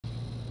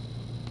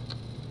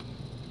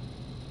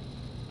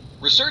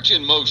Research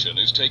in motion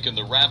has taken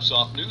the wraps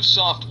off new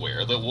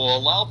software that will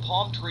allow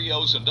Palm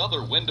Trios and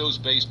other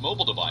Windows-based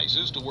mobile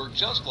devices to work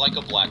just like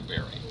a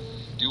BlackBerry.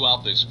 Due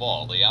out this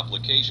fall, the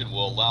application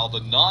will allow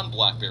the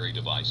non-BlackBerry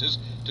devices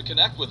to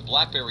connect with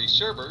BlackBerry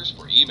servers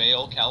for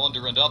email,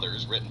 calendar, and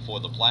others written for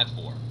the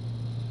platform.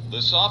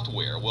 The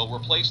software will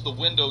replace the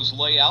Windows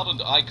layout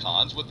and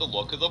icons with the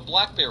look of the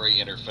BlackBerry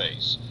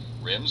interface.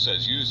 RIM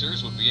says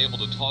users would be able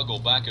to toggle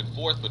back and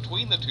forth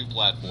between the two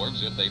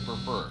platforms if they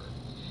prefer.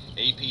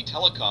 AP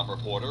Telecom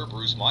reporter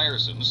Bruce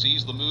Meyerson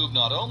sees the move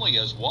not only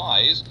as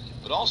wise,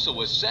 but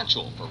also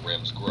essential for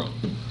RIM's growth.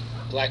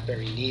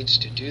 BlackBerry needs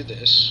to do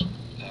this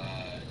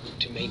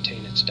to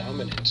maintain its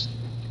dominance.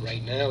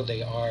 Right now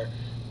they are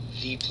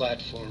the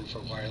platform for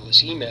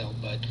wireless email,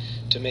 but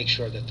to make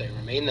sure that they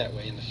remain that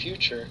way in the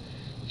future,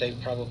 they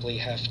probably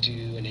have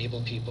to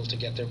enable people to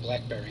get their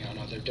BlackBerry on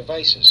other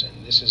devices,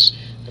 and this is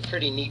a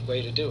pretty neat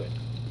way to do it.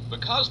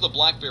 Because the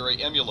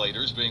BlackBerry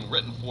emulator is being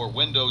written for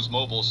Windows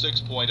Mobile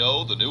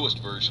 6.0, the newest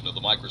version of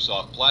the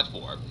Microsoft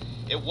platform,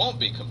 it won't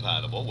be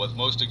compatible with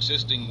most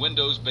existing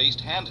Windows-based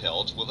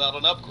handhelds without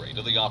an upgrade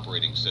of the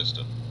operating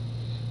system.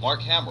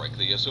 Mark Hamrick,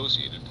 The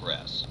Associated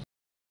Press.